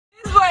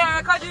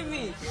recording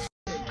me.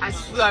 I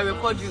swear I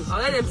record you.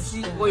 I'll let them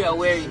see what you're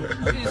wearing.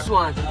 This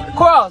one.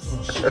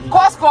 Cross. Bro,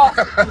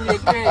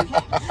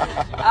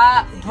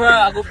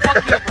 I go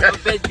fuck you up for your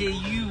birthday.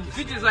 You.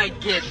 Videos I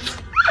get.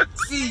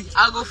 See,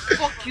 I go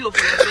fuck you up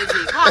for your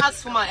birthday. Can't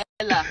ask for my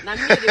Ella. Now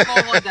me they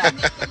call her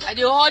that. I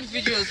do hard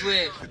videos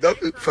where. Don't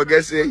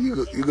forget say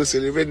you go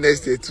celebrate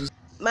next day too.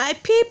 My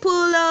people,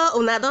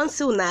 una don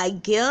see una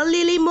girl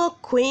Lily Mo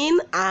Queen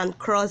and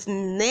Cross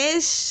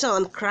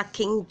Nation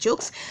cracking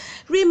jokes.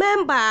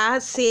 Remember,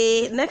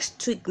 say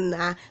next week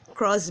na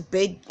Cross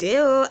birthday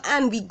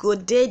and we go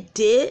day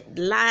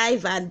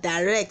live and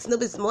direct. No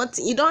be small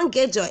thing. You don't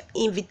get your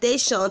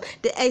invitation,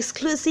 the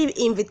exclusive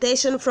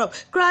invitation from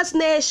Cross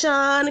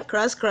Nation,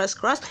 cross.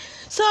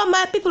 So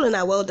my people,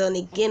 una well done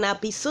again.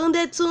 Happy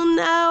Sunday to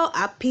now.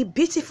 Happy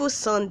beautiful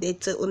Sunday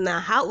to una.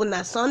 How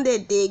una Sunday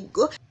day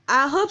go?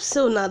 I hope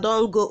so na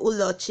don't go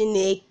ulo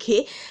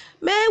Chineke.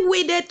 May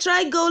we dey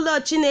try go ulo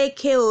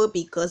Chineke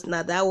because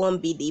na that one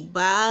be the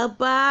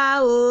baba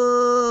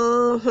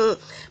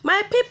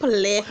My people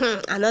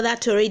another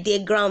story dey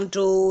ground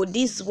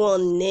this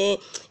one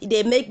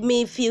they make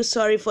me feel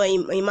sorry for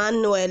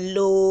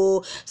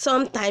Emmanuel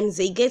Sometimes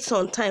they get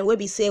some time where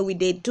we say we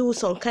dey do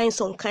some kind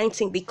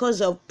thing because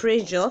of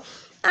pressure.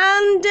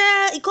 And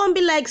it can't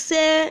be like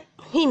say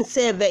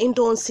himself he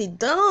don't sit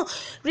down,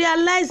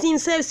 realize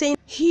himself saying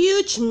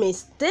huge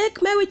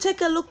mistake. May we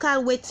take a look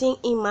at waiting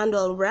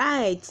Emmanuel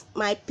right.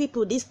 My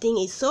people, this thing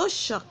is so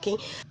shocking.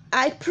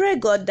 I pray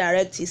God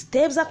direct his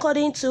steps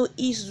according to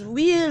his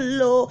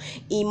will.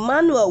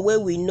 Emmanuel, where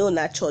we know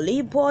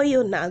naturally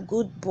boy, na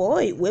good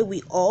boy, where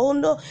we all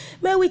know.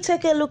 May we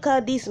take a look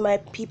at this, my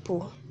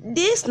people.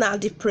 This now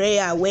the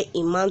prayer where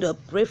Emmanuel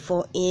pray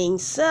for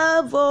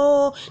himself.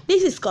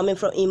 This is coming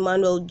from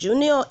Emmanuel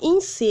Jr.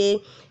 He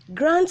say,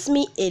 grant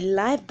me a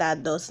life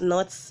that does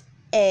not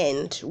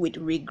end with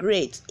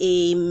regret.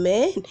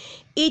 Amen.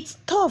 It's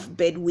tough,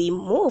 but we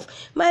move.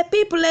 My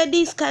people,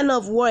 this kind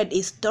of word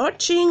is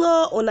touching.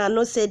 Una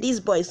no say this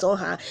boy on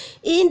her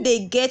in they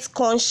get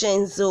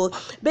conscience.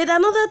 But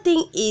another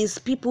thing is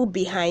people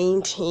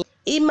behind him.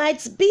 It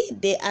might be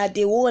they are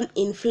the one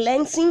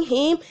influencing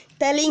him,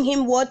 telling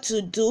him what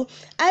to do.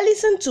 I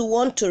listened to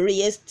one story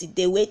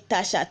yesterday where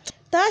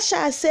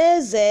Tasha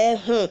says,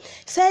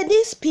 say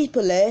these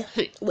people,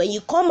 when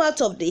you come out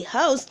of the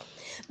house,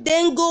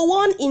 then go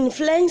one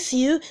influence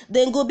you,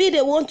 then go be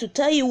the one to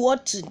tell you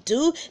what to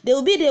do. They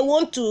will be the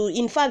one to,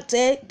 in fact,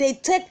 they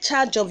take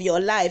charge of your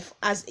life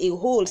as a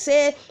whole.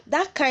 Say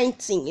that kind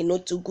thing,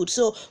 too good.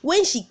 So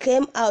when she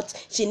came out,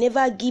 she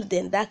never give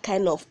them that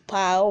kind of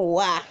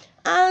power.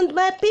 And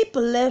my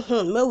people,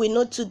 we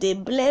know to they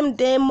blame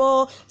them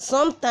or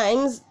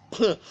sometimes.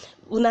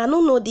 Una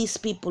no know these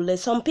people.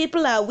 Some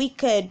people are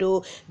wicked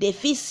they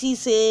feel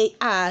say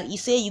you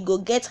say you go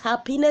get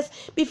happiness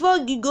before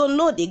you go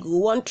know they go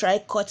one try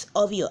cut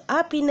off your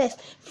happiness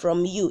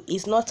from you.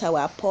 It's not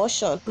our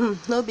portion.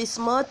 No be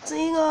smart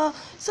thing.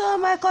 So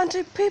my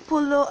country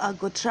people I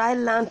go try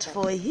land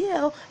for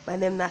here. My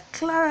name na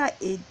Clara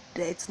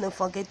Edet. Don't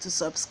forget to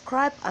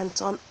subscribe and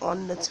turn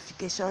on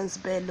notifications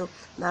bell.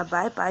 Now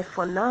bye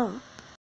for now.